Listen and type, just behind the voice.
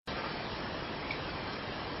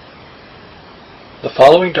The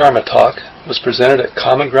following Dharma talk was presented at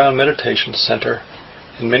Common Ground Meditation Center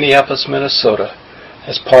in Minneapolis, Minnesota,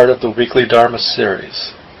 as part of the weekly Dharma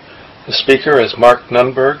series. The speaker is Mark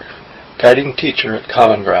Nunberg, guiding teacher at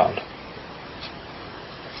Common Ground.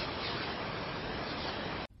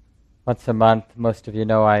 Once a month, most of you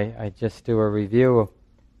know, I just do a review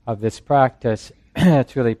of this practice.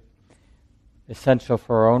 It's really essential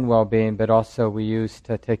for our own well-being, but also we use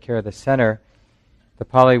to take care of the center. The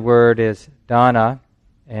Pali word is dana,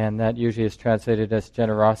 and that usually is translated as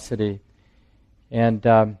generosity. And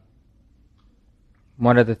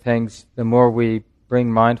one of the things, the more we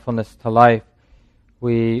bring mindfulness to life,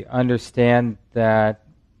 we understand that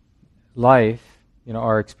life,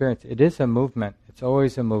 our experience, it is a movement. It's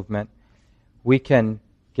always a movement. We can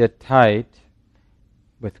get tight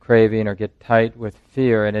with craving or get tight with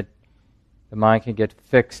fear, and the mind can get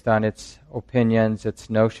fixed on its opinions, its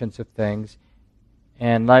notions of things,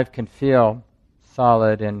 and life can feel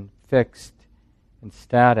solid and fixed and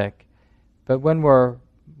static. But when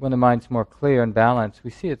the mind's more clear and balanced, we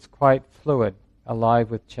see it's quite fluid, alive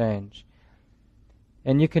with change.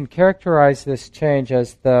 And you can characterize this change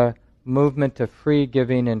as the movement of free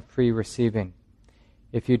giving and free receiving.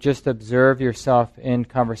 If you just observe yourself in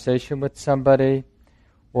conversation with somebody,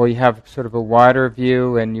 or you have sort of a wider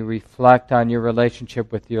view and you reflect on your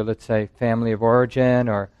relationship with your, let's say, family of origin,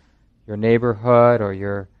 or your neighborhood, or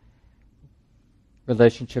your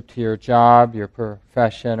relationship to your job, your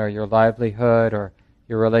profession, or your livelihood, or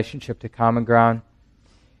your relationship to Common Ground,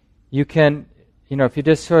 you can, if you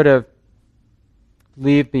just sort of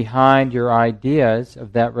leave behind your ideas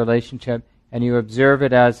of that relationship and you observe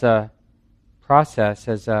it as a process,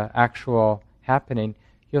 as an actual happening,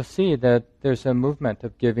 you'll see that there's a movement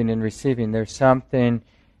of giving and receiving. There's something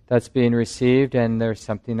that's being received and there's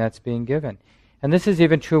something that's being given. And this is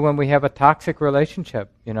even true when we have a toxic relationship,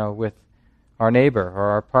 with our neighbor or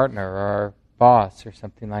our partner or our boss or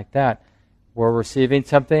something like that. We're receiving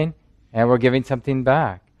something and we're giving something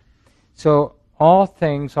back. So all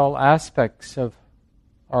things, all aspects of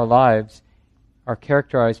our lives are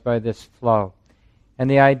characterized by this flow. And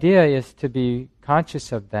the idea is to be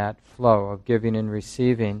conscious of that flow of giving and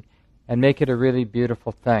receiving and make it a really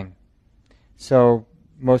beautiful thing. So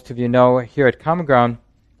most of you know here at Common Ground,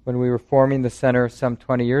 when we were forming the center some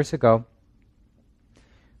 20 years ago,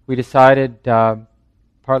 we decided,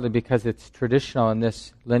 partly because it's traditional in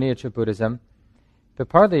this lineage of Buddhism, but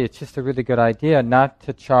partly it's just a really good idea not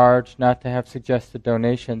to charge, not to have suggested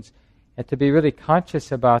donations, and to be really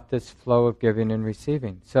conscious about this flow of giving and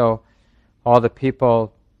receiving. So all the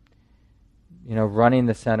people, running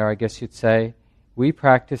the center, I guess you'd say, we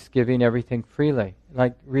practice giving everything freely,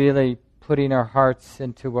 like really putting our hearts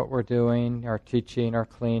into what we're doing, our teaching, our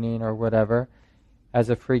cleaning, or whatever, as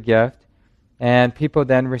a free gift. And people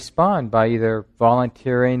then respond by either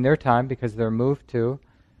volunteering their time because they're moved to,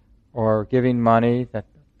 or giving money that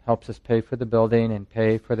helps us pay for the building and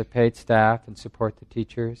pay for the paid staff and support the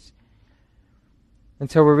teachers. And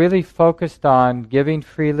so we're really focused on giving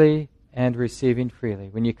freely and receiving freely.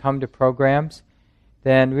 When you come to programs,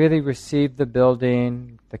 then really receive the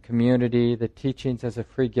building, the community, the teachings as a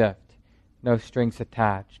free gift. No strings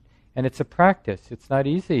attached. And it's a practice. It's not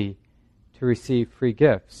easy to receive free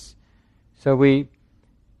gifts. So we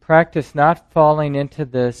practice not falling into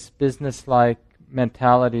this business-like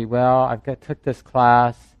mentality, took this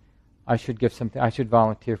class, I should give something, I should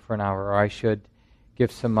volunteer for an hour, or I should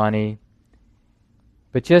give some money.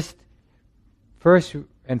 But just first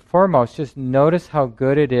and foremost, just notice how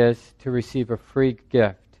good it is to receive a free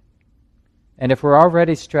gift. And if we're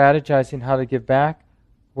already strategizing how to give back,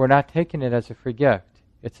 we're not taking it as a free gift.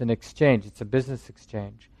 It's an exchange. It's a business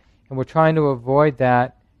exchange. And we're trying to avoid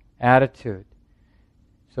that attitude.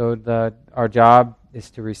 So our job is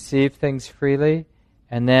to receive things freely,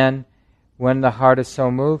 and then when the heart is so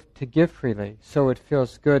moved, to give freely. So it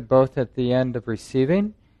feels good both at the end of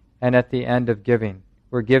receiving and at the end of giving.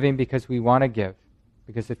 We're giving because we want to give,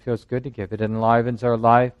 because it feels good to give. It enlivens our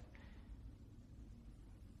life,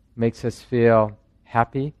 makes us feel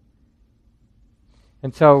happy.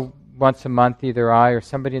 And so once a month, either I or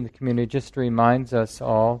somebody in the community just reminds us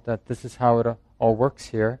all that this is how it all works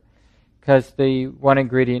here. Because the one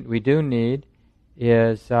ingredient we do need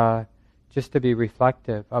is just to be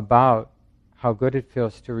reflective about how good it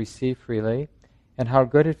feels to receive freely and how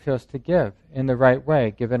good it feels to give in the right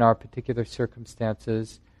way, given our particular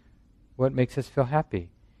circumstances, what makes us feel happy.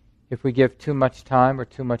 If we give too much time or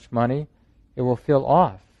too much money, it will feel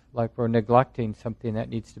off, like we're neglecting something that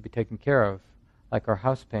needs to be taken care of, like our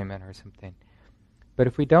house payment or something. But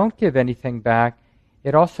if we don't give anything back,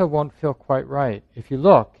 it also won't feel quite right. If you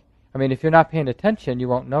look, if you're not paying attention, you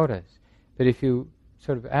won't notice. But if you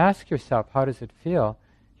sort of ask yourself, how does it feel?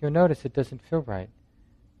 You'll notice it doesn't feel right.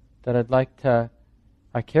 That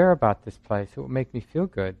I care about this place. It will make me feel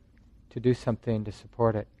good to do something to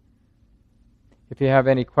support it. If you have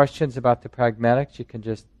any questions about the pragmatics, you can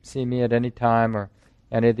just see me at any time, or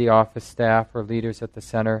any of the office staff or leaders at the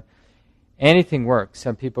center. Anything works.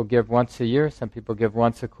 Some people give once a year, some people give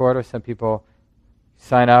once a quarter, some people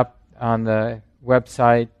sign up on the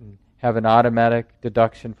website and have an automatic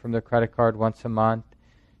deduction from their credit card once a month.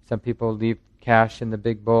 Some people leave cash in the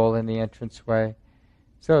big bowl in the entranceway.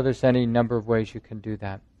 So there's any number of ways you can do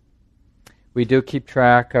that. We do keep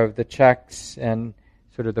track of the checks and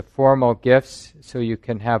sort of the formal gifts, so you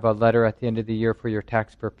can have a letter at the end of the year for your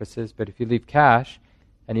tax purposes. But if you leave cash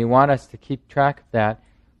and you want us to keep track of that,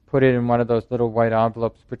 put it in one of those little white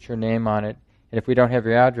envelopes, put your name on it. And if we don't have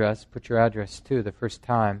your address, put your address too the first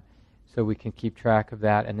time, so we can keep track of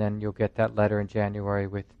that. And then you'll get that letter in January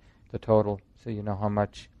with the total, so you know how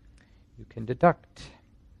much you can deduct.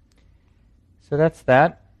 So that's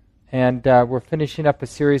that. And we're finishing up a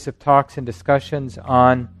series of talks and discussions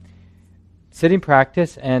on sitting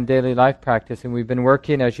practice and daily life practice. And we've been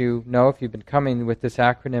working, as you know, if you've been coming, with this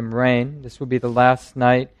acronym RAIN. This will be the last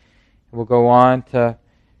night. We'll go on to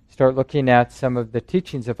start looking at some of the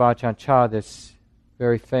teachings of Ajahn Chah, this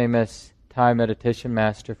very famous Thai meditation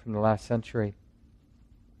master from the last century.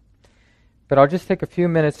 But I'll just take a few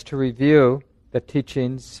minutes to review the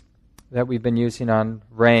teachings that we've been using on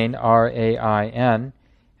RAIN, R-A-I-N,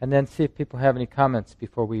 and then see if people have any comments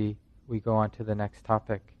before we go on to the next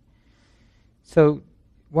topic. So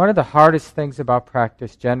one of the hardest things about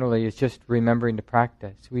practice generally is just remembering to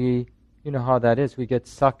practice. You know how that is. We get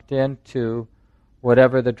sucked into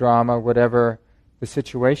whatever the drama, whatever the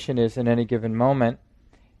situation is in any given moment,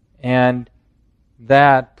 and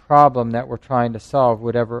that problem that we're trying to solve,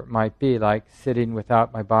 whatever it might be, like sitting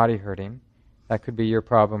without my body hurting, that could be your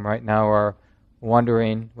problem right now, or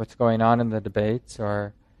wondering what's going on in the debates,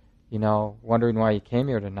 or wondering why you came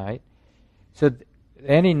here tonight. So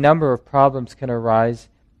any number of problems can arise,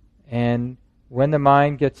 and when the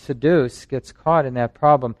mind gets seduced, gets caught in that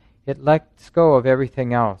problem, it lets go of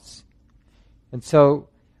everything else. And so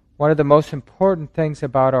one of the most important things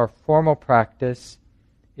about our formal practice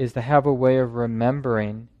is to have a way of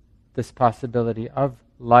remembering this possibility of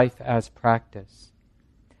life as practice.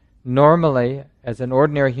 Normally, as an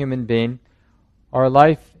ordinary human being, our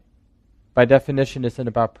life, by definition, isn't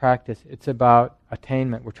about practice. It's about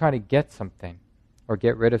attainment. We're trying to get something or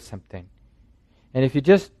get rid of something. And if you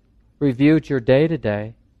just reviewed your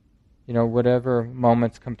day-to-day, whatever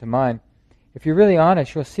moments come to mind, if you're really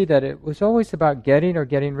honest, you'll see that it was always about getting or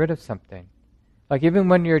getting rid of something. Like even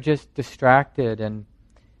when you're just distracted and,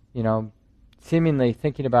 seemingly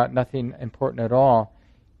thinking about nothing important at all,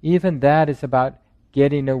 even that is about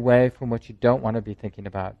getting away from what you don't want to be thinking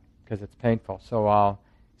about because it's painful. So I'll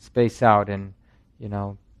space out and,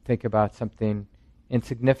 think about something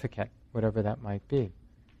insignificant, whatever that might be.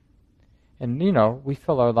 And, we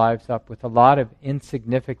fill our lives up with a lot of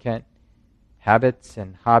insignificant habits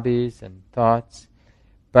and hobbies and thoughts.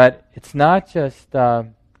 But it's not just, it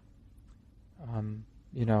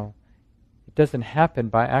doesn't happen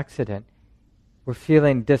by accident. We're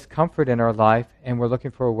feeling discomfort in our life and we're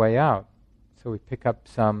looking for a way out. So we pick up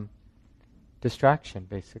some distraction,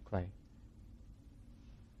 basically.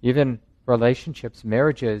 Even relationships,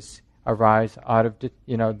 marriages arise out of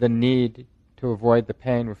the need to avoid the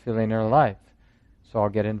pain we're feeling in our life. So I'll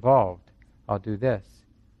get involved. I'll do this.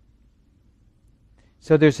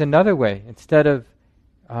 So there's another way. Instead of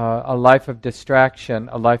a life of distraction,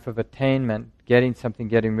 a life of attainment, getting something,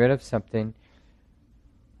 getting rid of something,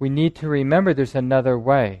 we need to remember there's another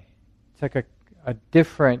way. It's like a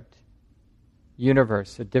different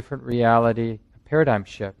universe, a different reality, a paradigm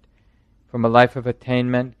shift from a life of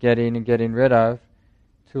attainment, getting and getting rid of,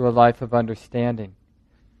 to a life of understanding.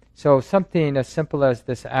 So something as simple as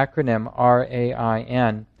this acronym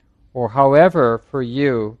RAIN, or however for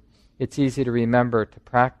you it's easy to remember to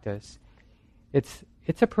practice, it's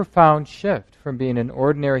a profound shift from being an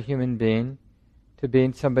ordinary human being to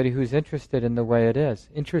being somebody who's interested in the way it is,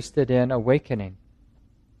 interested in awakening.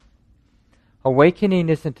 Awakening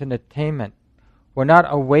isn't an attainment. We're not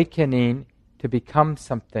awakening to become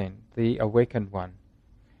something, the awakened one.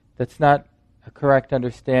 That's not a correct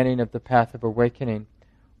understanding of the path of awakening.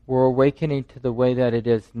 We're awakening to the way that it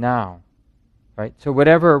is now. Right? So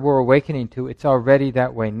whatever we're awakening to, it's already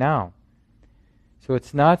that way now. So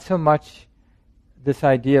it's not so much this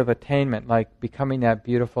idea of attainment, like becoming that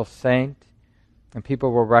beautiful saint, and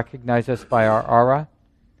people will recognize us by our aura,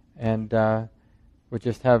 and we'll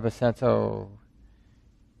just have a sense, oh,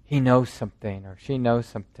 he knows something, or she knows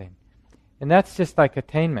something. And that's just like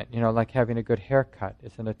attainment, like having a good haircut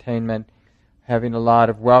is an attainment, having a lot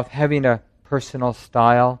of wealth, having a personal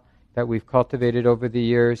style that we've cultivated over the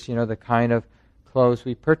years, the kind of clothes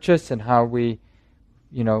we purchase and how we,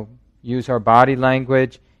 use our body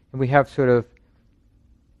language. And we have sort of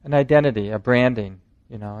an identity, a branding,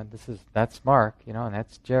 and that's Mark, and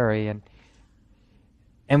that's Jerry.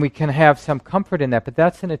 And we can have some comfort in that, but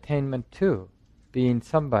that's an attainment too, being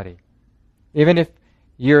somebody. Even if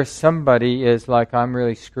your somebody is like, I'm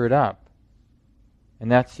really screwed up.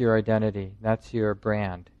 And that's your identity. That's your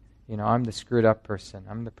brand. I'm the screwed up person.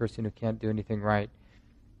 I'm the person who can't do anything right.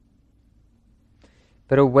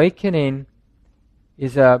 But awakening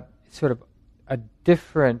is a sort of a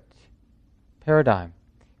different paradigm,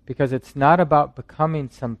 because it's not about becoming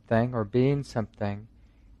something or being something.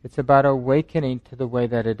 It's about awakening to the way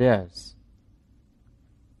that it is.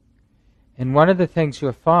 And one of the things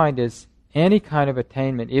you'll find is any kind of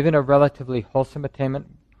attainment, even a relatively wholesome attainment,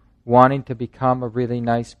 wanting to become a really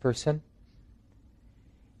nice person,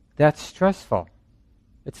 that's stressful.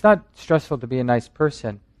 It's not stressful to be a nice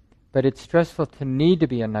person, but it's stressful to need to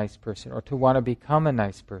be a nice person or to want to become a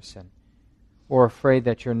nice person, or afraid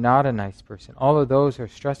that you're not a nice person. All of those are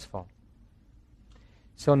stressful.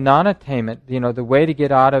 So non-attainment, the way to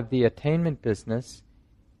get out of the attainment business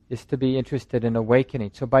is to be interested in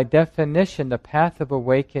awakening. So by definition, the path of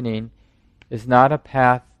awakening is not a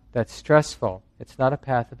path that's stressful. It's not a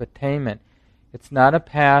path of attainment. It's not a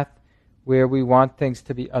path where we want things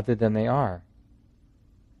to be other than they are.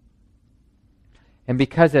 And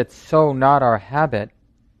because it's so not our habit,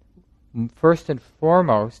 first and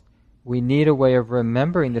foremost, we need a way of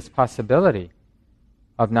remembering this possibility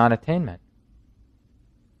of non-attainment,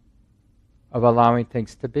 of allowing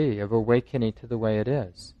things to be, of awakening to the way it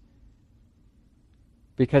is.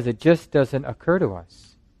 Because it just doesn't occur to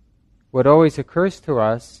us. What always occurs to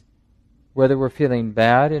us, whether we're feeling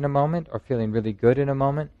bad in a moment or feeling really good in a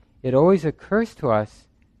moment, it always occurs to us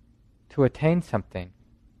to attain something.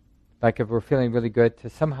 Like if we're feeling really good, to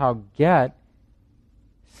somehow get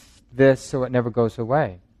this so it never goes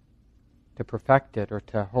away, to perfect it or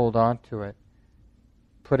to hold on to it,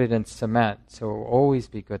 put it in cement so it will always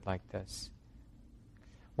be good like this.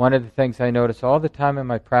 One of the things I notice all the time in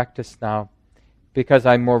my practice now, because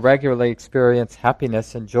I more regularly experience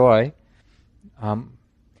happiness and joy,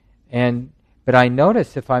 but I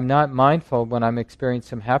notice if I'm not mindful when I'm experiencing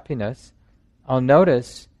some happiness, I'll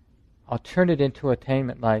turn it into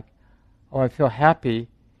attainment, like, oh, I feel happy,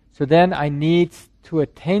 so then I need to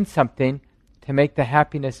attain something to make the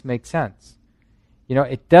happiness make sense.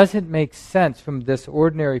 It doesn't make sense from this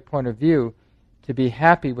ordinary point of view to be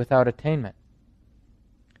happy without attainment.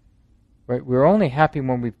 Right? We're only happy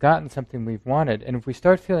when we've gotten something we've wanted, and if we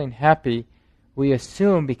start feeling happy, we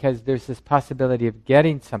assume because there's this possibility of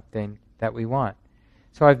getting something that we want.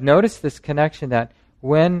 So I've noticed this connection that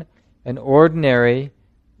when an ordinary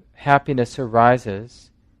happiness arises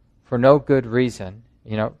for no good reason,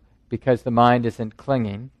 because the mind isn't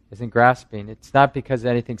clinging, isn't grasping, it's not because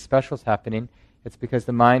anything special is happening, it's because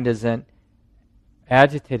the mind isn't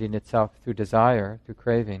agitating itself through desire, through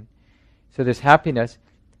craving. So there's happiness,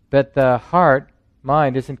 but the heart,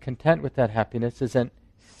 mind, isn't content with that happiness, isn't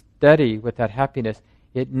steady with that happiness.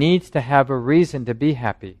 It needs to have a reason to be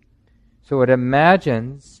happy. So it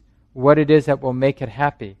imagines what it is that will make it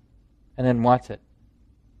happy, and then wants it.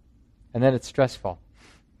 And then it's stressful,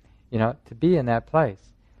 to be in that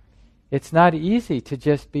place. It's not easy to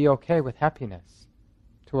just be okay with happiness,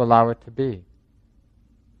 to allow it to be,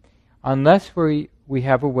 unless we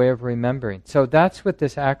have a way of remembering. So that's what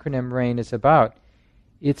this acronym RAIN is about.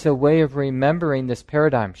 It's a way of remembering this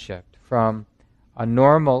paradigm shift from a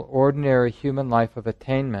normal, ordinary human life of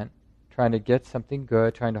attainment, trying to get something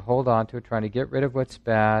good, trying to hold on to it, trying to get rid of what's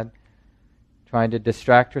bad, trying to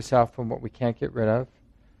distract yourself from what we can't get rid of,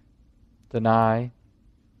 deny,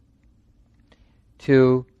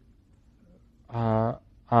 to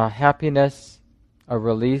a happiness, a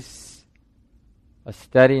release, a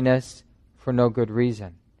steadiness for no good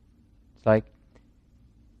reason. It's like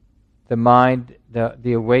the mind,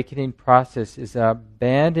 the awakening process is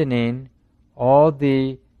abandoning all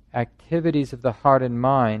the activities of the heart and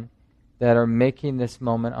mind that are making this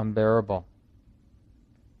moment unbearable.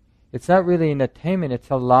 It's not really an attainment,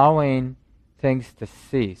 it's allowing things to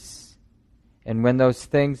cease. And when those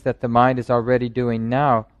things that the mind is already doing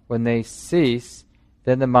now, when they cease,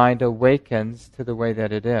 then the mind awakens to the way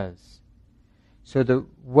that it is. So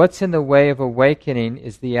what's in the way of awakening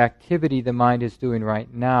is the activity the mind is doing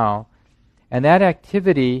right now, and that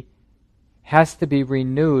activity has to be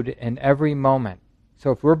renewed in every moment.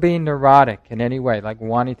 So if we're being neurotic in any way, like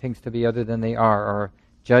wanting things to be other than they are, or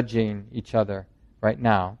judging each other right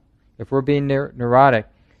now, if we're being neurotic,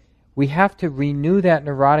 we have to renew that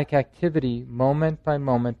neurotic activity moment by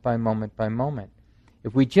moment by moment by moment.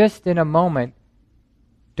 If we just in a moment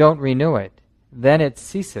don't renew it, then it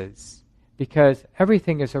ceases, because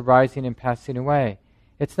everything is arising and passing away.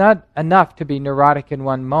 It's not enough to be neurotic in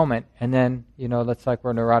one moment and then, looks like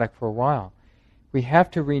we're neurotic for a while. We have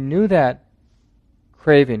to renew that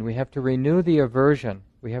craving. We have to renew the aversion.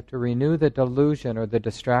 We have to renew the delusion or the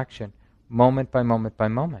distraction moment by moment by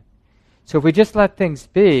moment. So if we just let things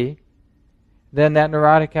be, then that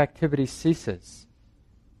neurotic activity ceases.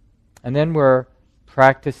 And then we're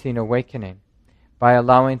practicing awakening by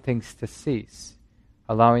allowing things to cease,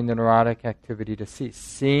 allowing the neurotic activity to cease.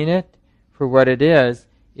 Seeing it for what it is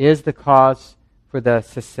the cause for the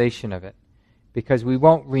cessation of it. Because we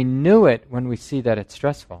won't renew it when we see that it's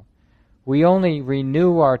stressful. We only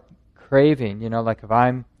renew our craving, like if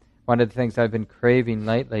one of the things I've been craving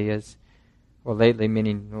lately is, lately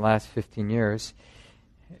meaning the last 15 years,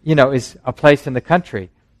 is a place in the country,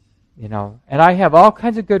 and I have all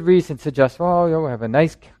kinds of good reasons to just, we have a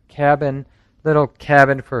nice little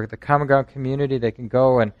cabin for the Common Ground community. They can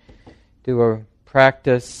go and do a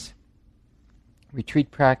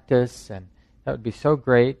retreat practice, and that would be so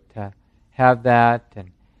great to have that,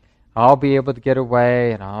 and I'll be able to get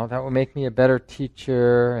away, and that will make me a better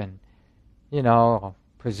teacher, and, I'll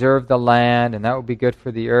preserve the land, and that will be good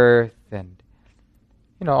for the earth, and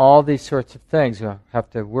all these sorts of things. We'll have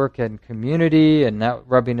to work in community, and that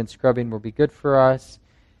rubbing and scrubbing will be good for us.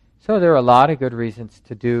 So there are a lot of good reasons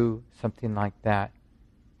to do something like that.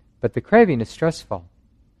 But the craving is stressful.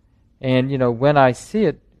 And, when I see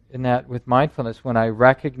it in that with mindfulness, when I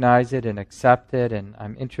recognize it and accept it, and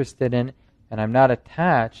I'm interested in it, and I'm not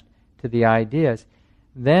attached to the ideas,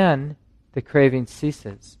 then the craving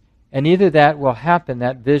ceases. And either that will happen,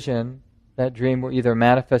 that vision, that dream will either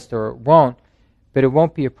manifest or it won't, but it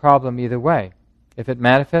won't be a problem either way. If it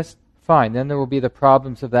manifests, fine, then there will be the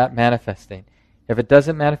problems of that manifesting. If it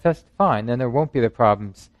doesn't manifest, fine, then there won't be the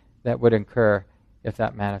problems that would occur if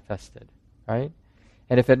that manifested, right?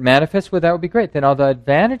 And if it manifests, that would be great. Then all the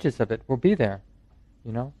advantages of it will be there,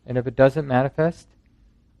 And if it doesn't manifest,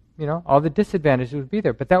 all the disadvantages would be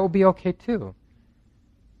there. But that will be okay too.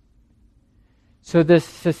 So this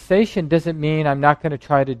cessation doesn't mean I'm not going to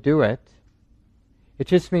try to do it. It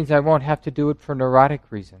just means I won't have to do it for neurotic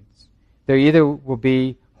reasons. There either will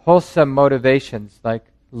be wholesome motivations like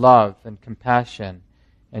love and compassion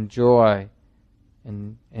and joy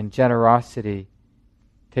and generosity,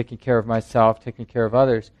 taking care of myself, taking care of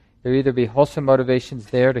others. There will either be wholesome motivations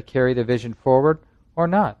there to carry the vision forward or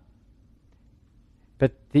not.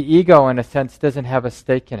 But the ego, in a sense, doesn't have a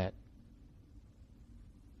stake in it.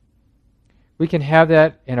 We can have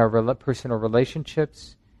that in our personal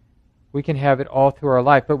relationships. We can have it all through our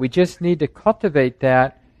life. But we just need to cultivate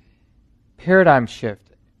that paradigm shift.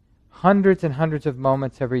 Hundreds and hundreds of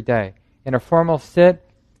moments every day. In a formal sit,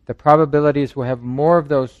 the probability is we'll have more of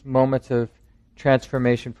those moments of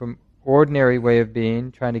transformation from ordinary way of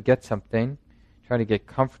being, trying to get something, trying to get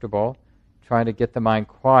comfortable, trying to get the mind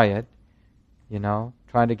quiet,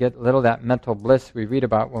 trying to get a little of that mental bliss we read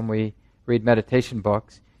about when we read meditation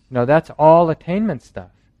books. That's all attainment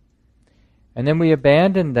stuff. And then we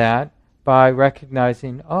abandon that by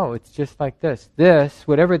recognizing, it's just like this. This,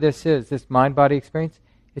 whatever this is, this mind-body experience,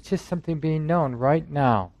 it's just something being known right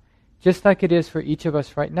now. Just like it is for each of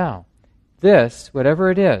us right now. This,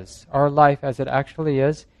 whatever it is, our life as it actually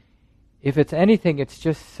is, if it's anything, it's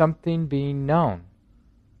just something being known.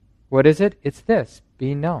 What is it? It's this,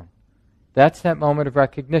 being known. That's that moment of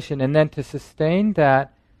recognition. And then to sustain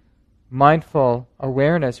that mindful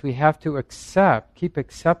awareness, we have to accept, keep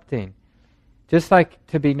accepting. Just like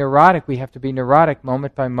to be neurotic, we have to be neurotic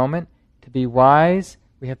moment by moment. To be wise,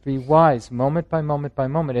 we have to be wise moment by moment by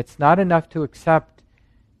moment. It's not enough to accept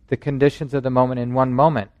the conditions of the moment in one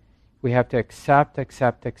moment. We have to accept,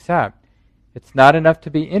 accept, accept. It's not enough to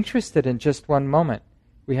be interested in just one moment.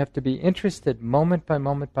 We have to be interested moment by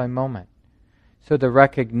moment by moment. So the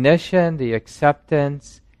recognition, the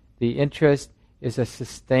acceptance, the interest is a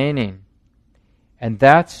sustaining. And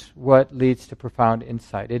that's what leads to profound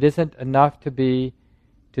insight. It isn't enough to do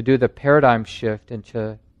the paradigm shift and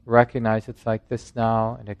to recognize it's like this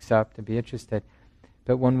now and accept and be interested.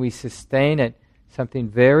 But when we sustain it, something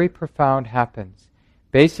very profound happens.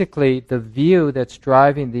 Basically, the view that's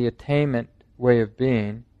driving the attainment way of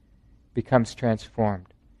being becomes transformed.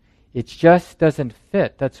 It just doesn't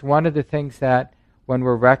fit. That's one of the things that when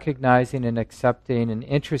we're recognizing and accepting and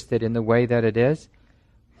interested in the way that it is,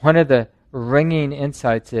 one of the ringing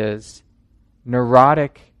insights is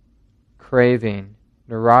neurotic craving,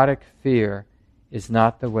 neurotic fear is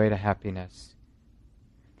not the way to happiness.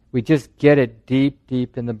 We just get it deep,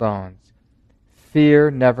 deep in the bones.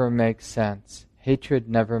 Fear never makes sense. Hatred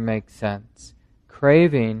never makes sense.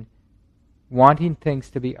 Craving, wanting things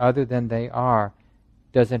to be other than they are,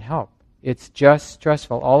 doesn't help. It's just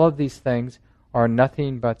stressful. All of these things are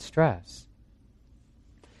nothing but stress.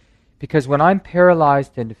 Because when I'm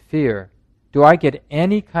paralyzed in fear, do I get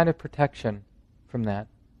any kind of protection from that?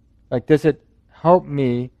 Like, does it help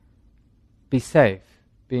me be safe,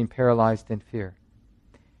 being paralyzed in fear?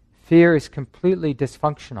 Fear is completely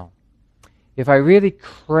dysfunctional. If I really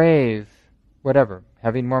crave whatever,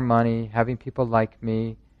 having more money, having people like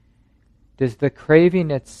me, does the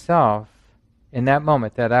craving itself, in that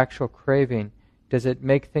moment, that actual craving, does it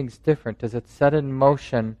make things different? Does it set in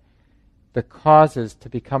motion the causes to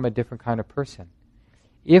become a different kind of person?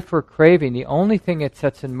 If we're craving, the only thing it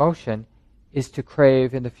sets in motion is to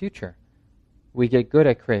crave in the future. We get good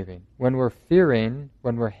at craving. When we're fearing,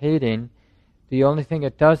 when we're hating, the only thing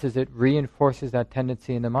it does is it reinforces that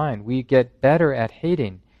tendency in the mind. We get better at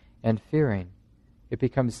hating and fearing. It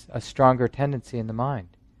becomes a stronger tendency in the mind.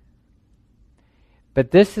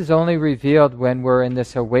 But this is only revealed when we're in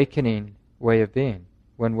this awakening way of being.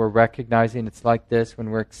 When we're recognizing it's like this,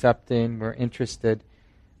 when we're accepting, we're interested.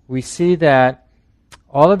 We see that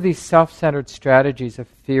all of these self-centered strategies of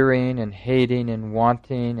fearing and hating and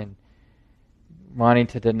wanting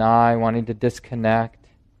to deny, wanting to disconnect,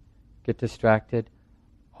 get distracted,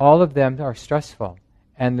 all of them are stressful,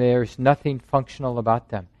 and there's nothing functional about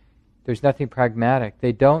them. There's nothing pragmatic.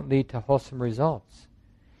 They don't lead to wholesome results.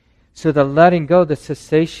 So the letting go, the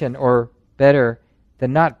cessation, or better, the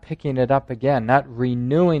not picking it up again, not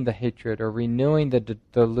renewing the hatred or renewing the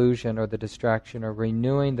delusion or the distraction or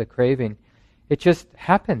renewing the craving, it just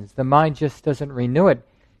happens. The mind just doesn't renew it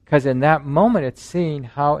because in that moment it's seeing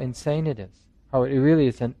how insane it is, how it really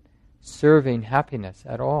isn't serving happiness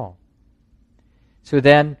at all. So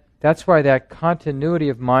then that's why that continuity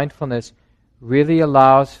of mindfulness really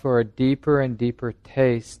allows for a deeper and deeper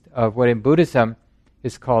taste of what in Buddhism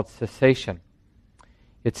is called cessation.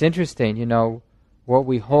 It's interesting, what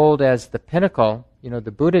we hold as the pinnacle,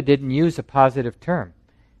 the Buddha didn't use a positive term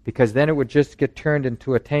because then it would just get turned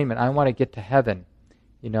into attainment. I want to get to heaven,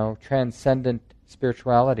 transcendent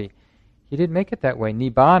spirituality. He didn't make it that way.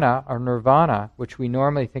 Nibbana or nirvana, which we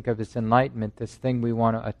normally think of as enlightenment, this thing we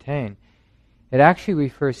want to attain, it actually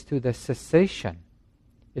refers to the cessation.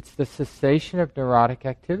 It's the cessation of neurotic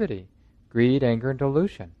activity, greed, anger, and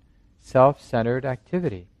delusion, self-centered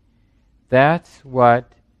activity. That's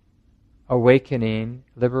what awakening,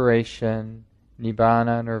 liberation,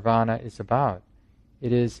 nibbana, nirvana is about.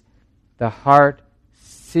 It is the heart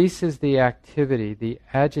ceases the activity, the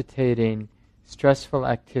agitating, stressful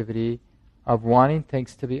activity of wanting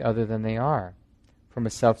things to be other than they are, from a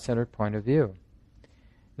self-centered point of view.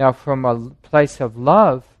 Now, from a place of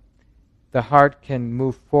love, the heart can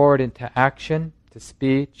move forward into action, to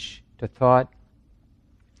speech, to thought.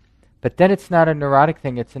 But then it's not a neurotic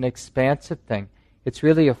thing, it's an expansive thing. It's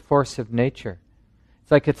really a force of nature.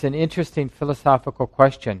 It's an interesting philosophical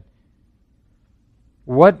question.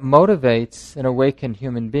 What motivates an awakened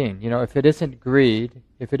human being? If it isn't greed,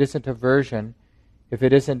 if it isn't aversion, if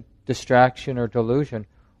it isn't distraction or delusion,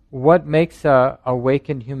 what makes an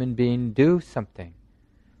awakened human being do something?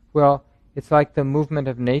 Well, it's like the movement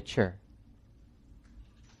of nature.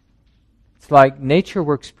 It's like nature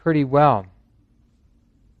works pretty well.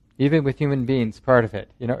 Even with human beings, part of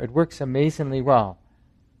it. It works amazingly well.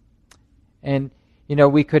 And,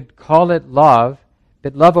 we could call it love,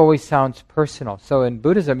 but love always sounds personal. So in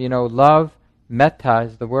Buddhism, love, metta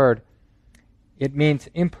is the word, it means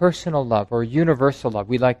impersonal love or universal love.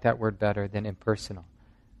 We like that word better than impersonal.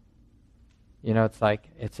 It's like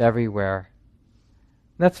it's everywhere.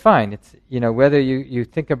 And that's fine. It's, whether you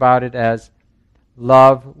think about it as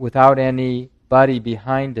love without anybody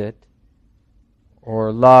behind it,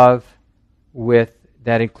 or love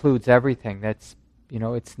that includes everything. That's,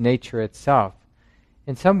 it's nature itself.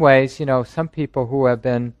 In some ways, some people who have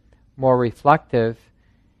been more reflective,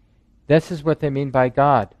 this is what they mean by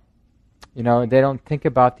God. They don't think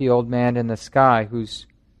about the old man in the sky who's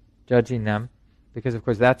judging them, because of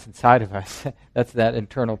course that's inside of us. That's that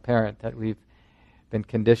internal parent that we've been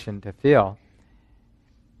conditioned to feel.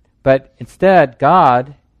 But instead,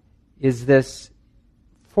 God is this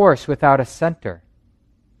force without a center.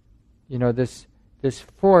 This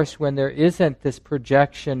force when there isn't this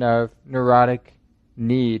projection of neurotic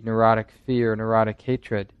need, neurotic fear, neurotic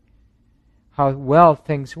hatred, how well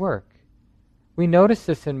things work. We notice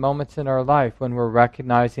this in moments in our life when we're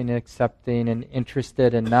recognizing and accepting and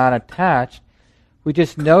interested and not attached. We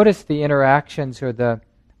just notice the interactions or the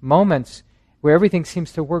moments, where everything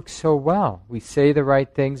seems to work so well. We say the right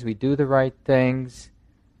things, we do the right things.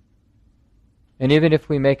 And even if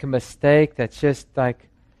we make a mistake, that's just like,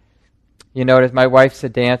 you notice my wife's a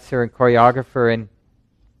dancer and choreographer, and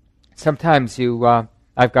sometimes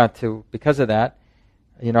I've gone to, because of that,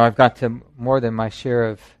 I've gone to more than my share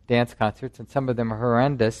of dance concerts, and some of them are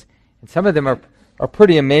horrendous, and some of them are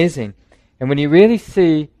pretty amazing. And when you really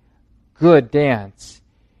see good dance,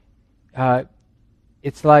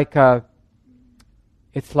 it's like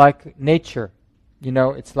nature.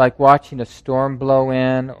 It's like watching a storm blow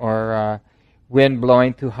in, or wind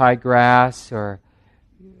blowing through high grass, or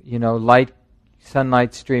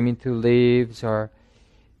sunlight streaming through leaves, or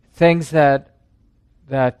things that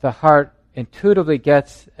the heart intuitively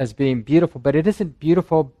gets as being beautiful, but it isn't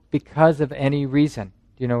beautiful because of any reason.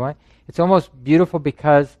 Do you know why? It's almost beautiful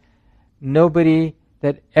because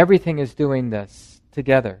everything is doing this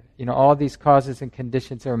together. All these causes and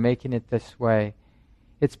conditions are making it this way.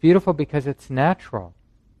 It's beautiful because it's natural,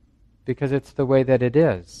 because it's the way that it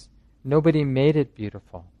is. Nobody made it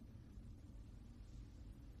beautiful.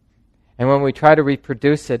 And when we try to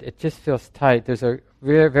reproduce it, it just feels tight. There's a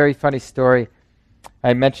very, very funny story.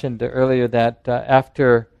 I mentioned earlier that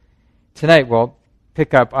after tonight, we'll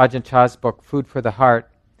pick up Ajahn Chah's book, Food for the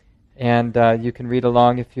Heart, and you can read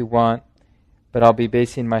along if you want, but I'll be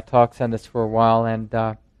basing my talks on this for a while. And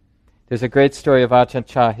there's a great story of Ajahn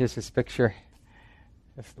Chah. Here's his picture.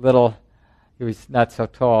 This little, he was not so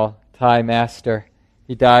tall, Thai master.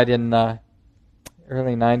 He died in the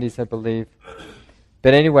early 90s, I believe.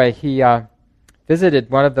 But anyway, he visited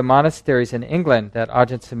one of the monasteries in England that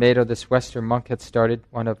Ajahn Sumedho, this Western monk, had started,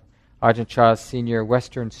 one of Ajahn Chah's senior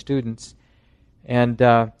Western students. And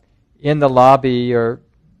in the lobby, or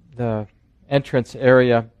the entrance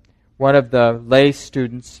area, one of the lay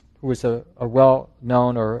students, who was a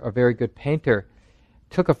well-known or a very good painter,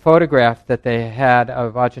 took a photograph that they had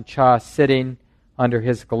of Ajahn Chah sitting under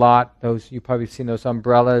his galot. You've probably seen those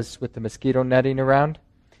umbrellas with the mosquito netting around,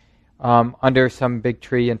 under some big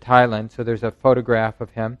tree in Thailand. So there's a photograph of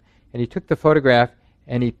him. And he took the photograph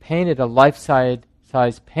and he painted a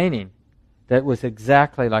life-size painting that was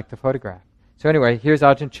exactly like the photograph. So anyway, here's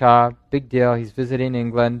Ajahn Chah, big deal. He's visiting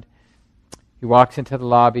England. He walks into the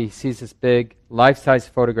lobby, he sees this big life-size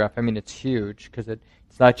photograph. I mean, it's huge, because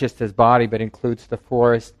it's not just his body, but includes the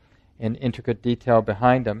forest and intricate detail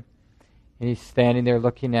behind him. And he's standing there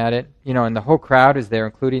looking at it, and the whole crowd is there,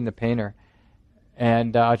 including the painter.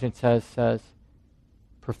 And Ajahn says,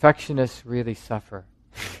 perfectionists really suffer.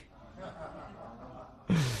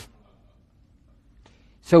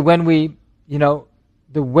 So when we,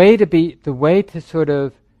 the way to sort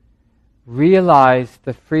of realize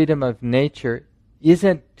the freedom of nature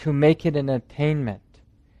isn't to make it an attainment.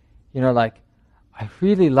 I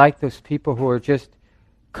really like those people who are just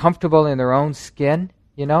comfortable in their own skin,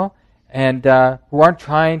 and who aren't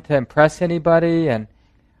trying to impress anybody, and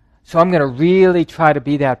so I'm going to really try to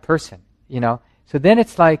be that person, So then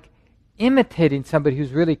it's like imitating somebody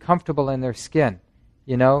who's really comfortable in their skin,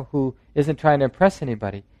 who isn't trying to impress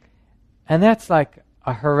anybody. And that's like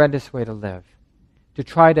a horrendous way to live, to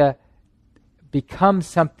try to become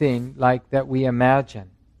something like that we imagine.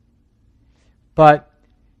 But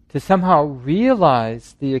to somehow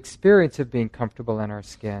realize the experience of being comfortable in our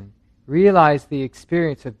skin, realize the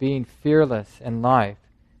experience of being fearless in life,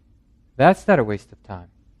 that's not a waste of time.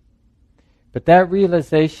 But that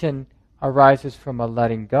realization arises from a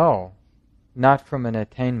letting go, not from an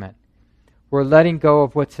attainment. We're letting go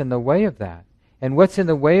of what's in the way of that. And what's in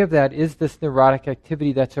the way of that is this neurotic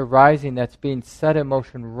activity that's arising, that's being set in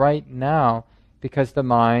motion right now, because the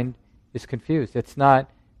mind is confused. It's not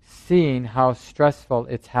seeing how stressful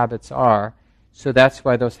its habits are, so that's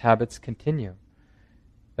why those habits continue.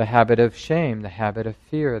 The habit of shame, the habit of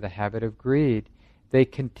fear, the habit of greed, they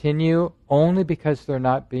continue only because they're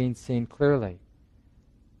not being seen clearly.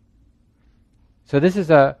 So this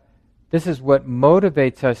is what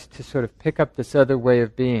motivates us to sort of pick up this other way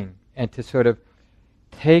of being and to sort of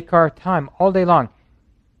take our time all day long.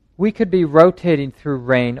 We could be rotating through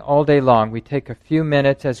rain all day long. We take a few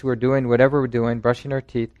minutes as we're doing whatever we're doing, brushing our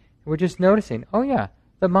teeth, and we're just noticing, oh yeah,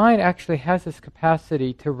 the mind actually has this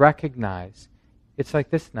capacity to recognize. It's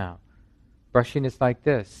like this now. Brushing is like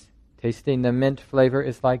this. Tasting the mint flavor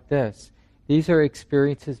is like this. These are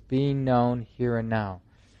experiences being known here and now.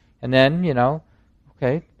 And then,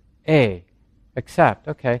 okay, accept,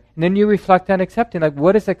 okay. And then you reflect on accepting. Like,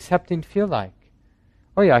 what does accepting feel like?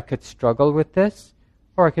 Oh yeah, I could struggle with this,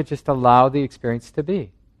 or I could just allow the experience to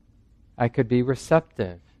be. I could be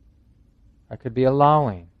receptive. I could be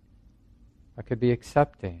allowing. I could be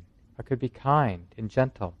accepting. I could be kind and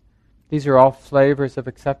gentle. These are all flavors of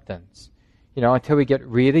acceptance. until we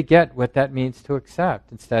really get what that means to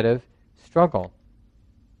accept instead of struggle,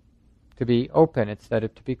 to be open instead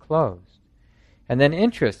of to be closed. And then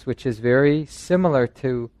interest, which is very similar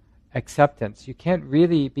to acceptance. You can't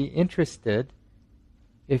really be interested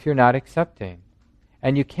if you're not accepting.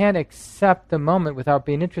 And you can't accept the moment without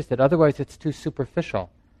being interested. Otherwise, it's too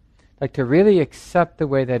superficial. Like, to really accept the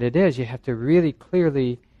way that it is, you have to really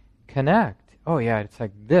clearly connect. Oh yeah, it's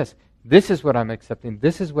like this. This is what I'm accepting.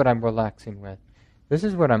 This is what I'm relaxing with. This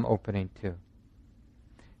is what I'm opening to.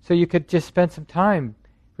 So you could just spend some time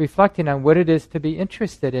reflecting on what it is to be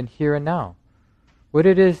interested in here and now. What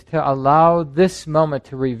it is to allow this moment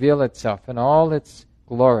to reveal itself in all its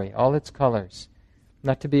glory, all its colors.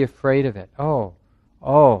 Not to be afraid of it. Oh,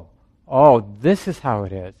 this is how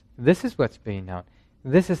it is. This is what's being known.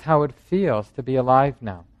 This is how it feels to be alive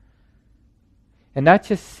now. And not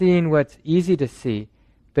just seeing what's easy to see,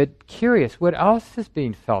 but curious, what else is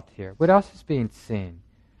being felt here? What else is being seen?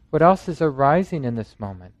 What else is arising in this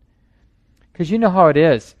moment? Because you know how it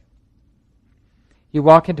is. You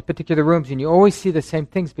walk into particular rooms and you always see the same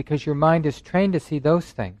things because your mind is trained to see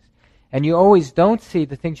those things. And you always don't see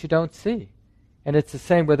the things you don't see. And it's the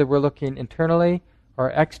same whether we're looking internally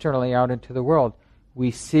or externally out into the world.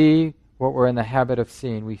 We see what we're in the habit of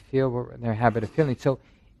seeing. We feel what we're in the habit of feeling. So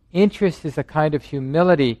interest is a kind of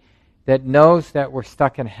humility that knows that we're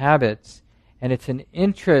stuck in habits, and it's an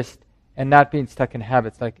interest in not being stuck in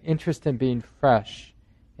habits, like interest in being fresh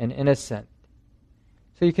and innocent.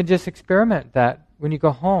 So you can just experiment that when you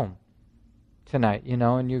go home tonight,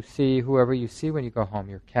 and you see whoever you see when you go home,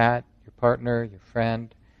 your cat, your partner, your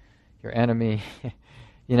friend, your enemy,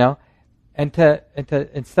 and to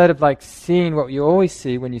instead of like seeing what you always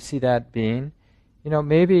see when you see that being,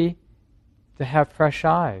 maybe to have fresh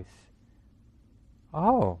eyes.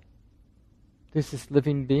 Oh, there's this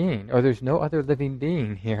living being, or there's no other living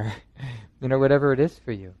being here, whatever it is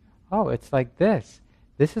for you. Oh, it's like this.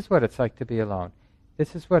 This is what it's like to be alone.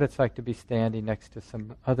 This is what it's like to be standing next to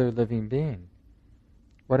some other living being.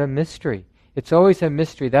 What a mystery. It's always a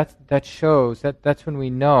mystery. That shows, that's when we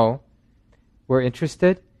know we're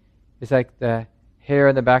interested. It's like the hair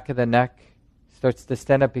in the back of the neck starts to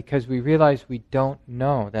stand up because we realize we don't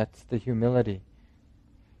know. That's the humility.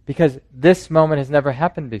 Because this moment has never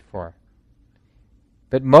happened before.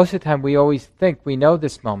 But most of the time we always think we know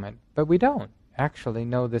this moment, but we don't actually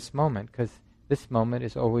know this moment because this moment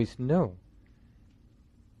is always new.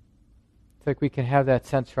 It's like we can have that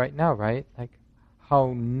sense right now, right? Like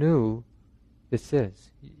how new this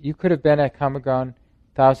is. You could have been at Common Ground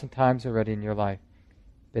 1,000 times already in your life,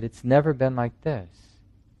 but it's never been like this.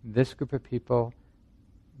 This group of people,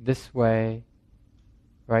 this way,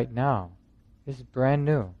 right now. This is brand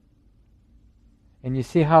new. And you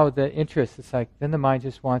see how the interest is like, then the mind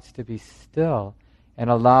just wants to be still and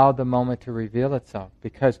allow the moment to reveal itself.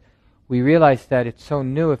 Because we realize that it's so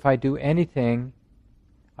new, if I do anything,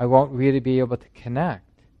 I won't really be able to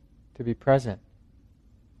connect, to be present.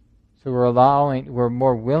 So we're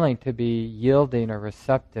more willing to be yielding or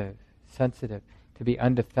receptive, sensitive, to be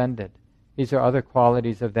undefended. These are other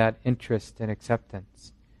qualities of that interest and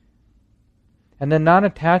acceptance. And then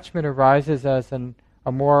non-attachment arises as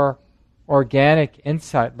a more organic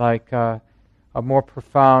insight, like a more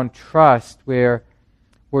profound trust, where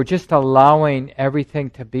we're just allowing everything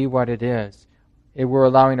to be what it is. We're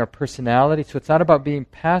allowing our personality, so it's not about being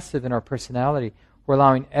passive in our personality. We're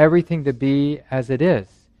allowing everything to be as it is.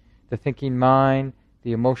 The thinking mind,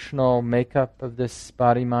 the emotional makeup of this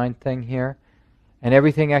body-mind thing here, and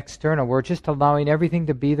everything external. We're just allowing everything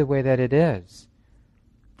to be the way that it is.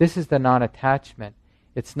 This is the non-attachment.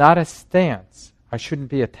 It's not a stance. I shouldn't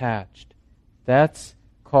be attached. That's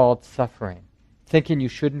called suffering. Thinking you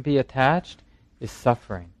shouldn't be attached is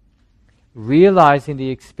suffering. Realizing the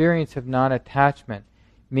experience of non-attachment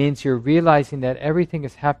means you're realizing that everything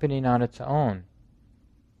is happening on its own.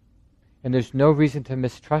 And there's no reason to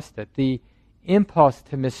mistrust it. The impulse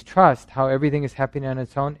to mistrust how everything is happening on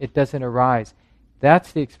its own, it doesn't arise.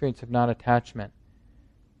 That's the experience of non-attachment.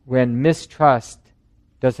 When mistrust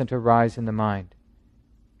doesn't arise in the mind.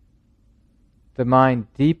 The mind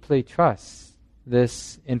deeply trusts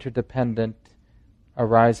this interdependent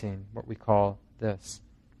arising, what we call this.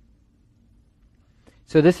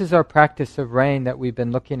 So this is our practice of rain that we've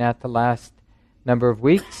been looking at the last number of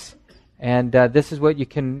weeks. And this is what you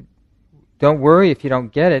can... Don't worry if you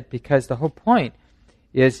don't get it, because the whole point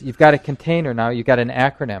is you've got a container now. You've got an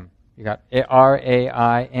acronym. You've got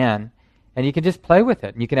R-A-I-N. And you can just play with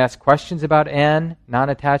it. And you can ask questions about N,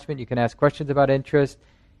 non-attachment. You can ask questions about interest,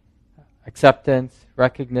 acceptance,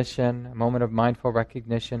 recognition, a moment of mindful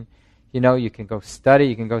recognition. You can go study.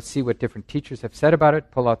 You can go see what different teachers have said about it,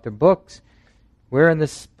 pull out their books. Where in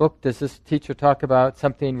this book does this teacher talk about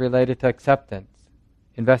something related to acceptance,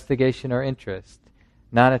 investigation or interest,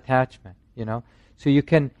 non-attachment, So you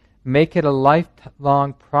can make it a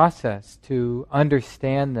lifelong process to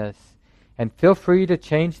understand this. And feel free to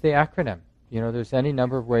change the acronym. There's any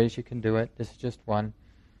number of ways you can do it. This is just one.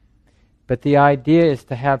 But the idea is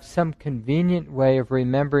to have some convenient way of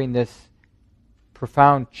remembering this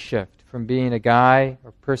profound shift from being a guy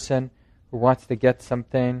or person who wants to get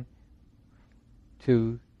something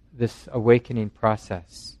to this awakening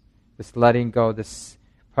process, this letting go, this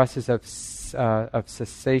process of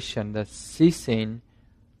cessation, the ceasing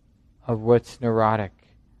of what's neurotic,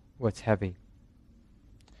 what's heavy.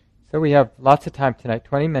 So we have lots of time tonight,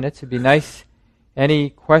 20 minutes. It'd be nice.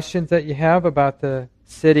 Any questions that you have about the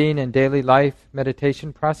sitting and daily life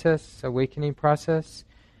meditation process, awakening process?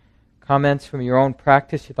 Comments from your own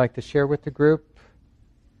practice you'd like to share with the group?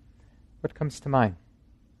 What comes to mind?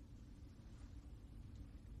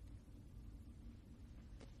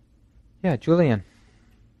 Yeah, Julian.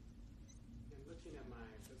 I'm looking at my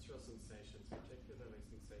visceral sensations, particularly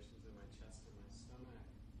sensations in my chest and my stomach.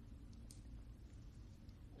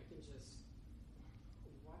 I can just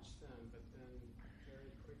watch them, but then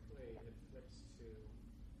very quickly it flips to,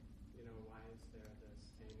 why is there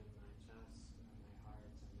this pain in my chest and my heart,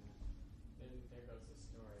 and then there goes the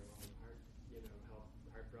story. Well, I'm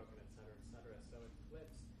heartbroken, etc., etc. So it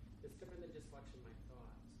flips. It's different than just watching my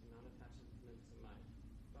thoughts. Non-attachment to my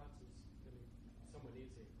thoughts is somewhat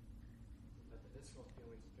easy, but the visceral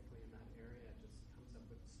feelings, particularly in that area, just comes up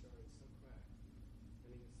with the story so quick.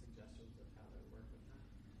 Any suggestions of how to work with that?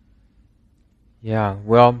 Yeah,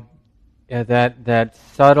 well, that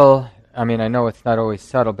subtle, I know it's not always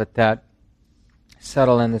subtle, but that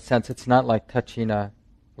subtle in the sense it's not like touching a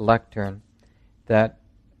lectern, that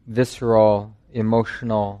visceral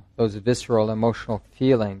emotional, those visceral emotional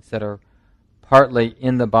feelings that are partly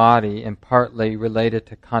in the body and partly related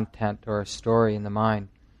to content or a story in the mind.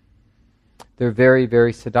 They're very,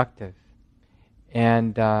 very seductive.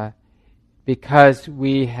 And because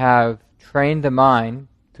we have trained the mind,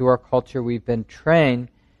 through our culture we've been trained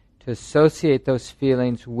to associate those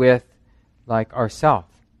feelings with like ourself.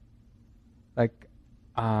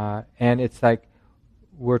 And it's like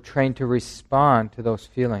we're trained to respond to those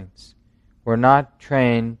feelings. We're not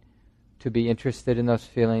trained to be interested in those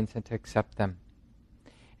feelings and to accept them.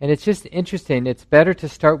 And it's just interesting. It's better to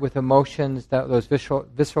start with emotions, those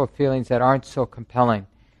visceral feelings that aren't so compelling.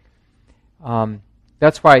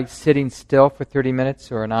 That's why sitting still for 30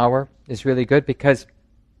 minutes or an hour is really good, because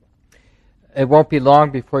it won't be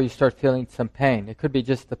long before you start feeling some pain. It could be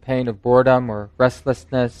just the pain of boredom or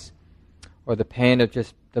restlessness, or the pain of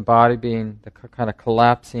just the body being the kind of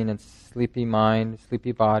collapsing and sleepy mind,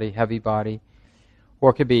 sleepy body, heavy body. Or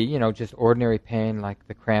it could be, just ordinary pain like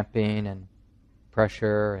the cramping and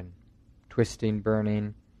pressure and twisting,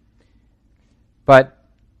 burning. But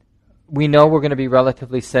we know we're going to be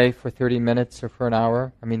relatively safe for 30 minutes or for an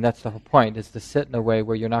hour. That's the whole point, is to sit in a way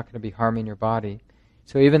where you're not going to be harming your body.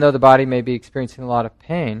 So even though the body may be experiencing a lot of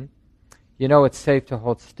pain, it's safe to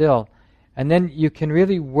hold still. And then you can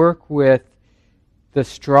really work with the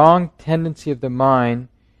strong tendency of the mind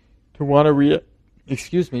to want to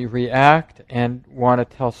react and want to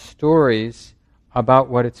tell stories about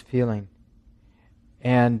what it's feeling.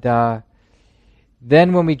 And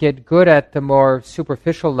then when we get good at the more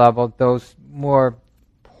superficial level, those more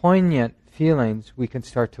poignant feelings we can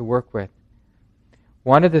start to work with.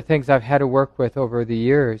 One of the things I've had to work with over the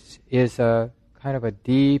years is a kind of a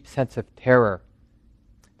deep sense of terror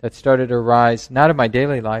that started to arise, not in my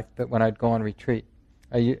daily life, but when I'd go on retreat.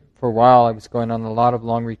 For a while, I was going on a lot of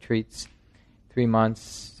long retreats, 3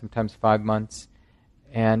 months, sometimes 5 months.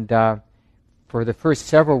 And for the first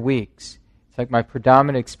several weeks, it's like my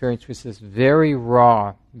predominant experience was this very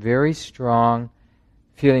raw, very strong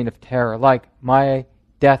feeling of terror, like my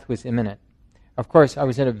death was imminent. Of course, I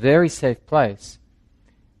was in a very safe place,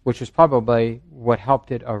 which was probably what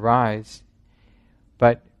helped it arise.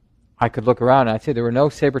 But I could look around and I'd say there were no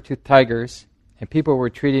saber-toothed tigers, and people were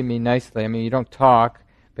treating me nicely. You don't talk,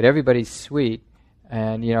 but everybody's sweet,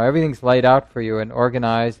 and everything's laid out for you and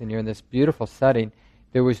organized, and you're in this beautiful setting.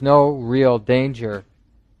 There was no real danger,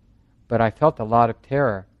 but I felt a lot of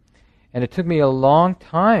terror. And it took me a long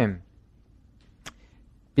time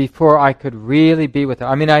before I could really be with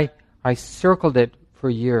it. I circled it for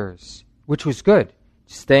years, which was good.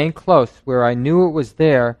 Staying close where I knew it was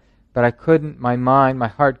there, but I couldn't, my mind, my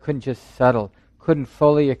heart couldn't just settle, couldn't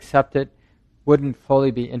fully accept it, wouldn't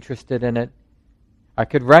fully be interested in it. I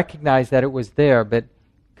could recognize that it was there, but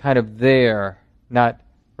kind of there, not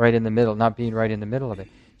right in the middle, not being right in the middle of it.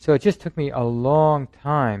 So it just took me a long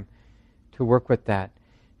time to work with that.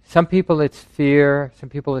 Some people it's fear, some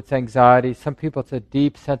people it's anxiety, some people it's a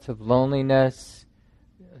deep sense of loneliness,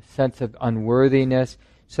 a sense of unworthiness.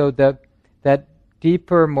 So that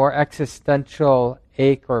deeper, more existential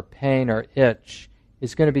ache or pain or itch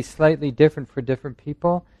is going to be slightly different for different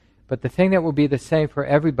people. But the thing that will be the same for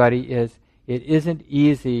everybody is it isn't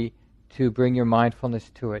easy to bring your mindfulness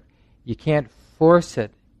to it. You can't force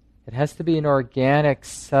it. It has to be an organic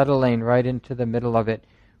settling right into the middle of it,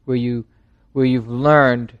 where you've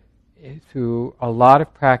learned through a lot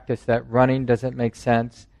of practice that running doesn't make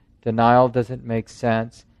sense, denial doesn't make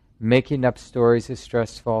sense, making up stories is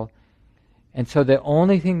stressful. And so the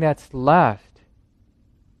only thing that's left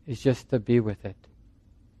is just to be with it.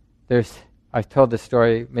 I've told this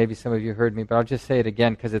story, maybe some of you heard me, but I'll just say it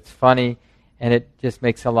again because it's funny and it just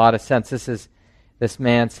makes a lot of sense. This is this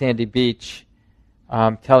man, Sandy Beach,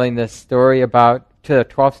 telling this story to the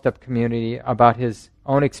 12-step community about his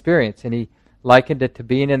own experience. And he likened it to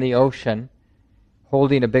being in the ocean,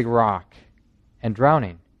 holding a big rock and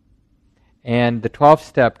drowning. And the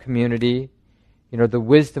 12-step community, the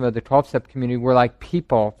wisdom of the 12-step community were like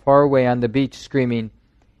people far away on the beach screaming,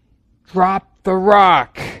 "Drop the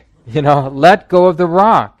rock! Let go of the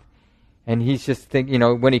rock." And he's just thinking,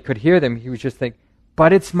 when he could hear them, he was just thinking,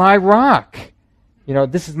 "But it's my rock.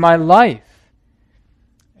 This is my life."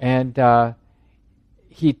 And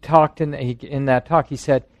he talked in that talk, he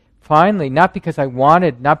said, finally, not because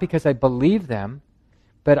I believed them,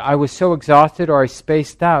 but I was so exhausted or I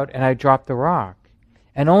spaced out and I dropped the rock.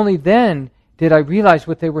 And only then did I realize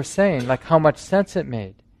what they were saying, like how much sense it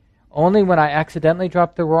made. Only when I accidentally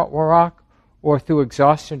dropped the rock or through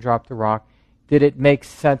exhaustion dropped the rock did it make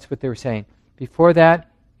sense what they were saying. Before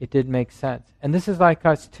that, it didn't make sense. And this is like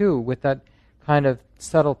us too, with that kind of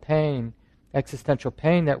subtle pain, existential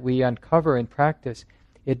pain that we uncover in practice.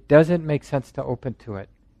 It doesn't make sense to open to it.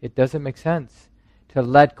 It doesn't make sense to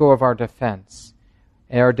let go of our defense.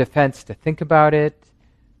 And our defense to think about it,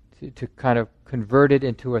 to kind of convert it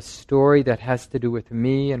into a story that has to do with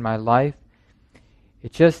me and my life.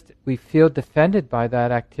 We feel defended by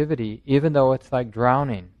that activity, even though it's like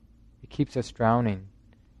drowning. It keeps us drowning,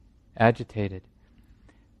 agitated.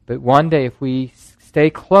 But one day, if we stay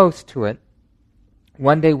close to it,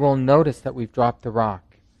 one day we'll notice that we've dropped the rock.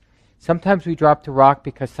 Sometimes we drop the rock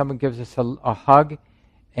because someone gives us a hug,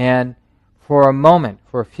 and for a moment,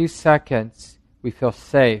 for a few seconds, we feel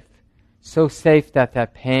safe. So safe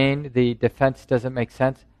that pain, the defense doesn't make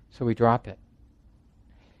sense, so we drop it.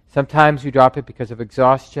 Sometimes we drop it because of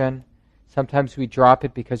exhaustion. Sometimes we drop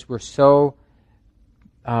it because we're so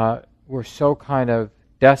kind of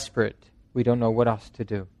desperate, we don't know what else to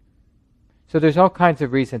do. So there's all kinds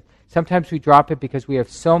of reasons. Sometimes we drop it because we have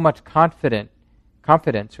so much confidence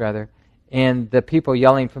in the people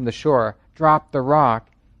yelling from the shore, "Drop the rock,"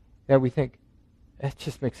 that we think, it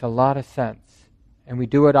just makes a lot of sense. And we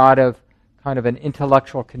do it out of kind of an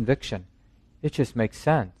intellectual conviction. It just makes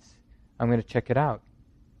sense. I'm going to check it out.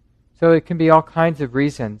 So it can be all kinds of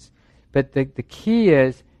reasons. But the key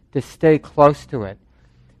is to stay close to it.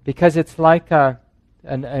 Because it's like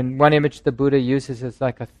and one image the Buddha uses is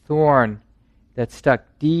like a thorn that's stuck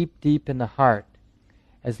deep, deep in the heart.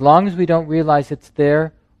 As long as we don't realize it's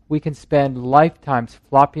there, we can spend lifetimes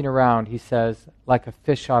flopping around, he says, like a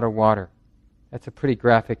fish out of water. That's a pretty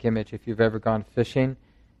graphic image if you've ever gone fishing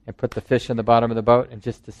and put the fish in the bottom of the boat and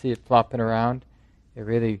just to see it flopping around. It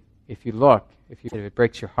really, if it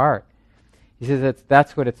breaks your heart. He says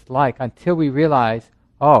that's what it's like until we realize,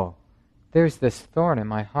 oh, there's this thorn in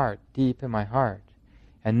my heart, deep in my heart.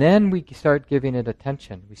 And then we start giving it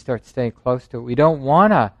attention. We start staying close to it. We don't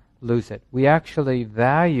want to lose it. We actually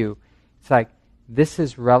value. It's like, this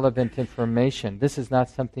is relevant information. This is not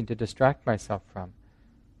something to distract myself from.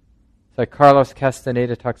 It's like Carlos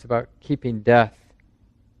Castaneda talks about keeping death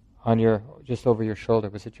on just over your shoulder.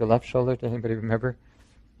 Was it your left shoulder? Does anybody remember?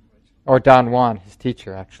 Or Don Juan, his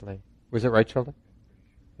teacher, actually. Was it right shoulder?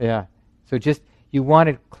 Yeah. So you want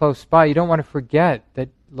it close by. You don't want to forget that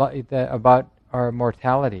about our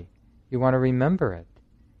mortality. You want to remember it.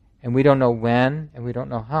 And we don't know when, and we don't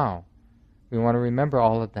know how. We want to remember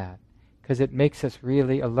all of that, because it makes us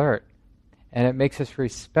really alert, and it makes us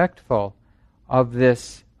respectful of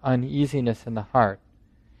this uneasiness in the heart.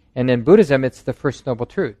 And in Buddhism, it's the first noble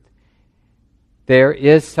truth. There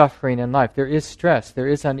is suffering in life. There is stress. There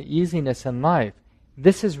is uneasiness in life.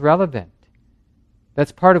 This is relevant.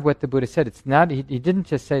 That's part of what the Buddha said. It's not. He didn't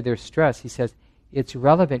just say there's stress. He says it's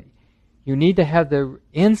relevant. You need to have the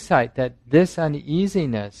insight that this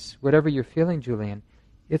uneasiness, whatever you're feeling, Julian,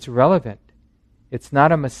 it's relevant. It's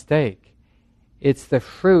not a mistake. It's the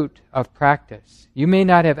fruit of practice. You may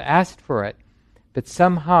not have asked for it, but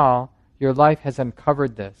somehow your life has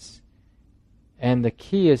uncovered this. And the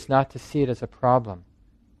key is not to see it as a problem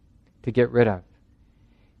to get rid of.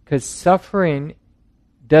 Because suffering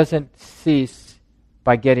doesn't cease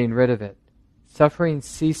by getting rid of it. Suffering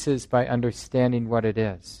ceases by understanding what it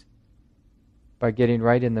is, by getting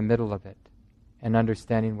right in the middle of it and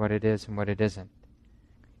understanding what it is and what it isn't.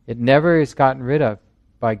 It never is gotten rid of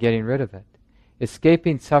by getting rid of it.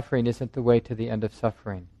 Escaping suffering isn't the way to the end of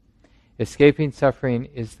suffering. Escaping suffering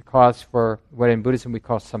is the cause for what in Buddhism we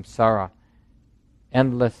call samsara,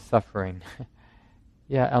 endless suffering.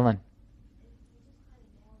 Yeah, Ellen.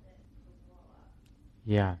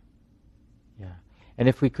 Yeah. And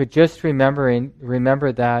if we could just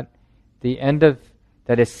remember that the end of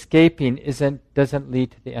that escaping doesn't lead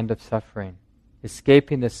to the end of suffering.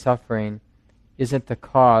 Escaping the suffering isn't the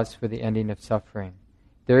cause for the ending of suffering.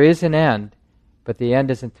 There is an end, but the end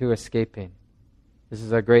isn't through escaping. This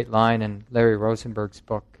is a great line in Larry Rosenberg's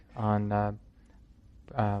book on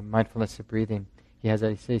mindfulness of breathing.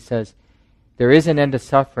 He says, there is an end to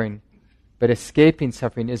suffering, but escaping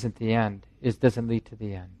suffering isn't the end. It doesn't lead to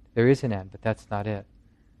the end. There is an end, but that's not it.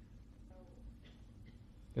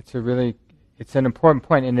 It's an important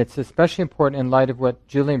point, and it's especially important in light of what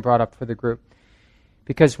Julian brought up for the group.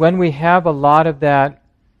 Because when we have a lot of that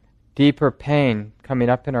deeper pain coming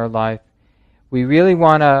up in our life, we really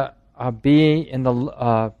want to be in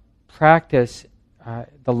the practice,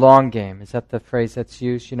 the long game. Is that the phrase that's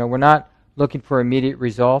used? We're not looking for immediate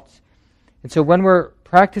results. And so when we're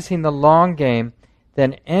practicing the long game,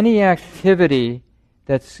 then any activity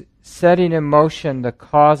that's setting in motion the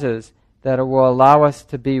causes that it will allow us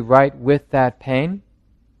to be right with that pain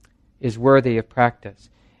is worthy of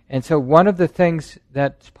practice. And so one of the things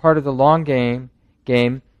that's part of the long game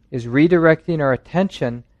is redirecting our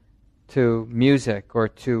attention to music or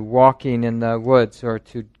to walking in the woods or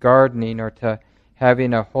to gardening or to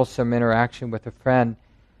having a wholesome interaction with a friend,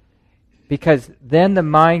 because then the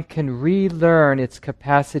mind can relearn its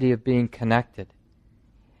capacity of being connected,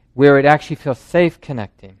 where it actually feels safe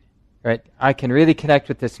connecting. Right? I can really connect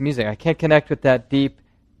with this music. I can't connect with that deep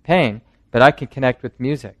pain, but I can connect with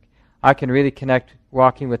music. I can really connect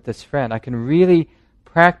walking with this friend. I can really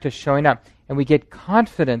practice showing up. And we get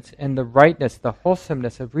confidence in the rightness, the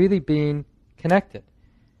wholesomeness of really being connected.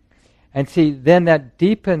 And see, then that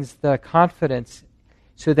deepens the confidence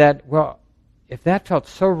so that, well, if that felt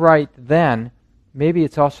so right then, maybe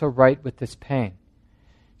it's also right with this pain.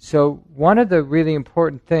 So one of the really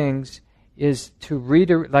important things is to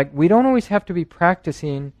we don't always have to be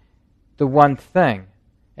practicing the one thing.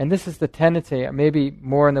 And this is the tendency, maybe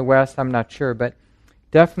more in the West, I'm not sure, but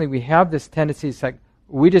definitely we have this tendency, it's like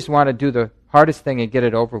we just want to do the hardest thing and get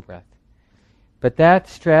it over with. But that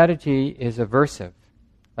strategy is aversive.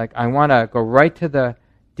 Like I want to go right to the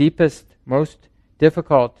deepest, most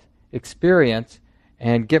difficult experience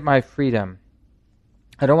and get my freedom.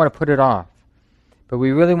 I don't want to put it off. But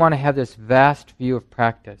we really want to have this vast view of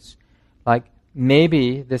practice. Like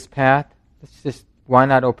maybe this path, why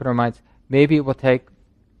not open our minds? Maybe it will take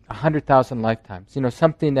 100,000 lifetimes.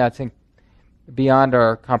 Something that's beyond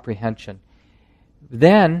our comprehension.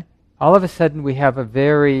 Then, all of a sudden, we have a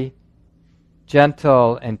very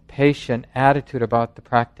gentle and patient attitude about the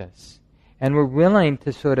practice. And we're willing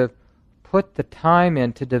to sort of put the time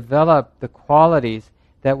in to develop the qualities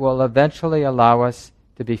that will eventually allow us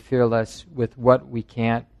to be fearless with what we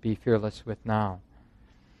can't be fearless with now.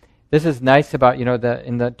 This is nice about,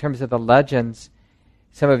 in the terms of the legends,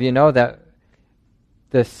 some of you know that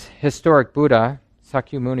this historic Buddha,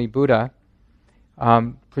 Sakyamuni Buddha, as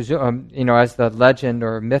the legend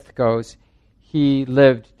or myth goes, he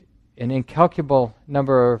lived an incalculable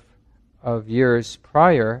number of years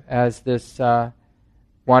prior as this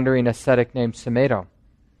wandering ascetic named Sumedho.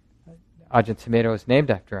 Ajahn Sumedho is named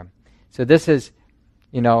after him. So this is,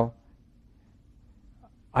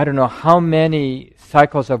 I don't know how many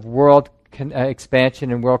cycles of world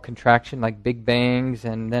expansion and world contraction, like big bangs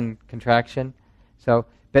and then contraction. So,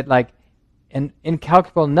 but like an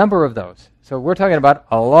incalculable number of those. So we're talking about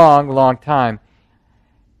a long, long time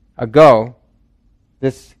ago.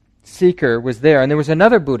 This seeker was there, and there was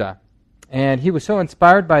another Buddha, and he was so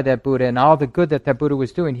inspired by that Buddha and all the good that Buddha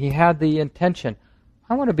was doing. He had the intention,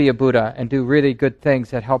 I want to be a Buddha and do really good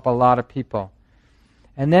things that help a lot of people.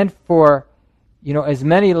 And then for as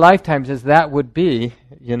many lifetimes as that would be,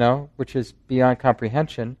 which is beyond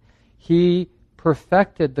comprehension, he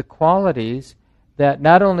perfected the qualities that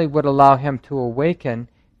not only would allow him to awaken,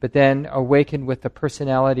 but then awaken with the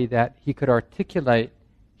personality that he could articulate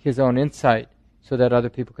his own insight so that other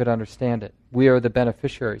people could understand it. We are the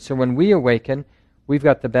beneficiaries. So when we awaken, we've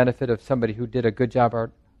got the benefit of somebody who did a good job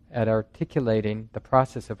at articulating the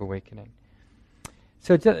process of awakening.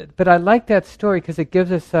 So, but I like that story because it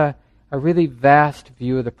gives us a really vast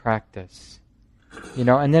view of the practice,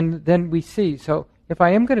 and then we see, so if I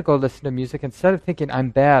am going to go listen to music, instead of thinking I'm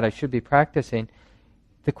bad, I should be practicing,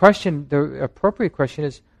 the appropriate question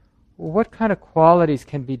is, what kind of qualities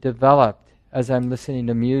can be developed as I'm listening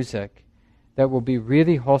to music that will be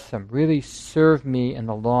really wholesome, really serve me in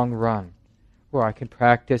the long run, where I can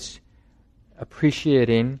practice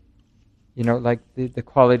appreciating, like the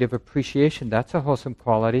quality of appreciation. That's a wholesome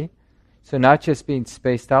quality. So not just being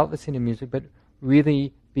spaced out listening to music, but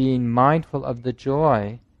really being mindful of the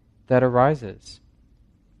joy that arises.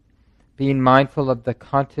 Being mindful of the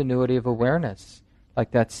continuity of awareness,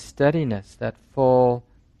 like that steadiness, that full,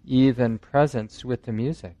 even presence with the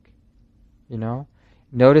music.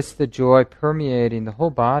 Notice the joy permeating the whole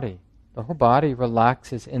body. The whole body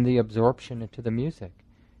relaxes in the absorption into the music.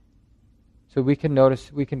 So we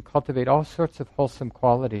can cultivate all sorts of wholesome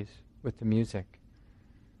qualities with the music.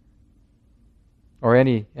 Or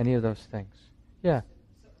any of those things. Yeah.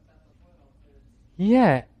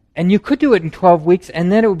 Yeah. And you could do it in 12 weeks,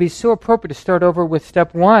 and then it would be so appropriate to start over with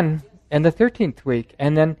step 1 in the 13th week.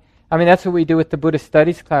 And then, that's what we do with the Buddhist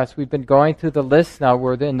studies class. We've been going through the list now.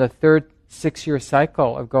 We're in the third 6-year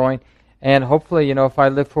cycle of going. And hopefully, if I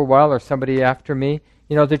live for a while or somebody after me,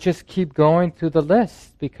 to just keep going through the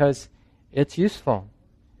list because it's useful.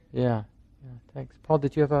 Yeah. Thanks. Paul,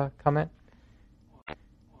 did you have a comment?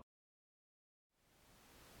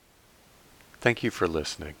 Thank you for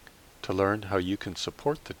listening. To learn how you can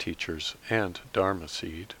support the teachers and Dharma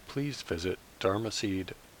Seed, please visit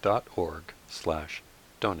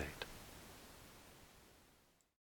dharmaseed.org/donate.